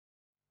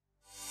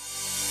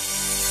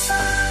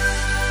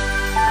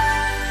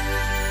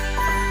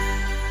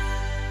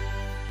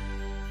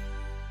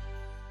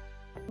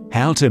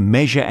How to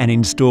measure and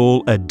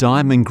install a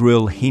diamond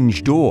grille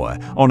hinge door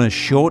on a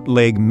short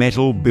leg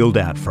metal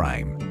build-out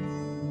frame.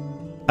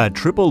 A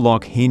triple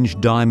lock hinge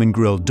diamond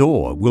grille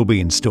door will be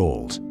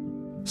installed.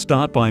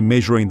 Start by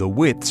measuring the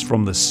widths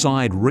from the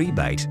side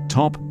rebate,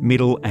 top,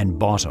 middle and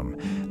bottom.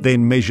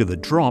 Then measure the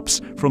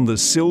drops from the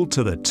sill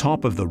to the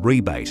top of the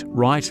rebate,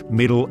 right,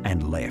 middle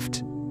and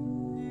left.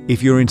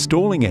 If you're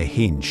installing a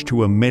hinge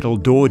to a metal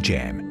door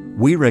jamb,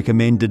 we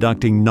recommend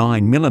deducting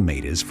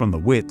 9mm from the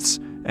widths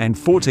and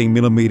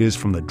 14mm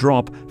from the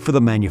drop for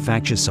the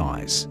manufacture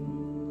size.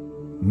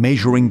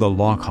 Measuring the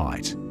lock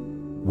height.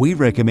 We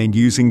recommend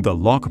using the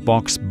lock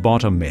box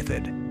bottom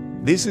method.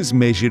 This is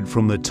measured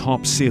from the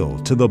top sill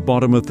to the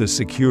bottom of the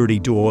security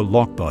door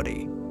lock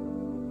body.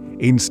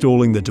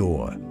 Installing the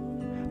door.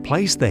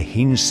 Place the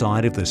hinge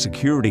side of the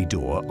security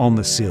door on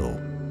the sill.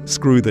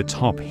 Screw the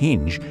top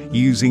hinge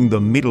using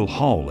the middle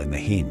hole in the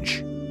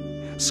hinge.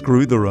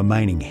 Screw the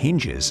remaining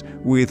hinges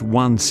with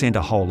one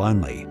center hole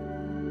only.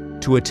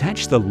 To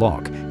attach the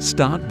lock,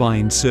 start by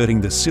inserting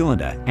the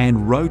cylinder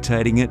and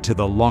rotating it to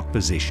the lock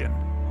position.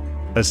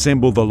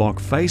 Assemble the lock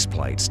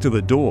faceplates to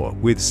the door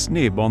with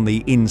snib on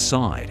the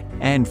inside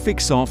and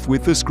fix off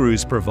with the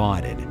screws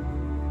provided.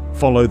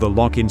 Follow the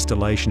lock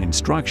installation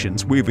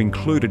instructions we've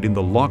included in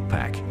the lock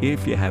pack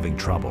if you're having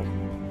trouble.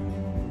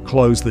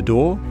 Close the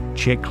door,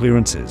 check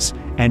clearances,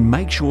 and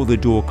make sure the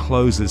door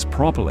closes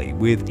properly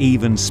with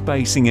even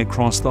spacing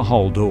across the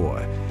whole door.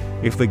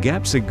 If the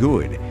gaps are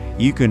good,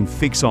 you can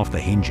fix off the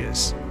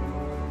hinges.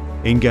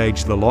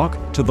 Engage the lock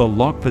to the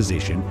lock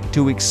position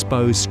to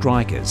expose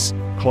strikers.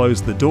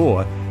 Close the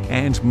door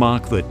and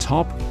mark the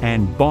top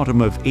and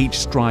bottom of each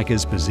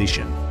striker's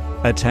position.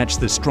 Attach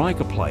the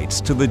striker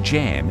plates to the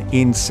jamb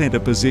in center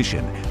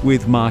position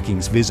with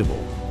markings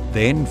visible.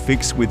 Then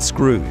fix with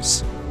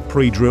screws.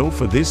 Pre-drill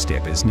for this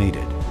step is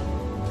needed.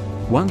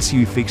 Once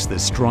you fix the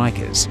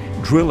strikers,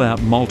 drill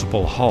out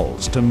multiple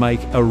holes to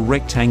make a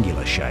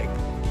rectangular shape.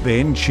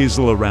 Then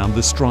chisel around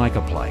the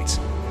striker plates.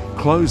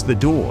 Close the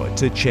door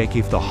to check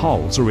if the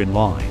holes are in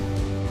line.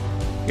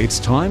 It's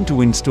time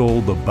to install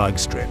the bug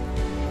strip.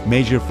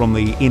 Measure from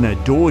the inner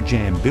door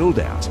jamb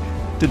build-out,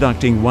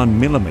 deducting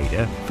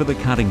 1mm for the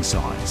cutting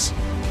size.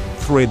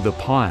 Thread the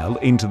pile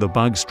into the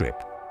bug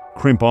strip.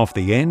 Crimp off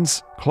the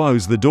ends,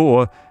 close the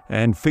door,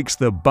 and fix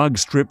the bug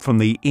strip from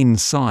the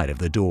inside of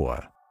the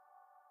door.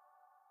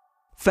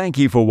 Thank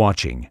you for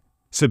watching.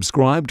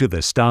 Subscribe to the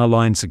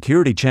Starline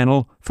Security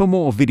channel for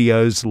more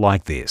videos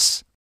like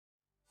this.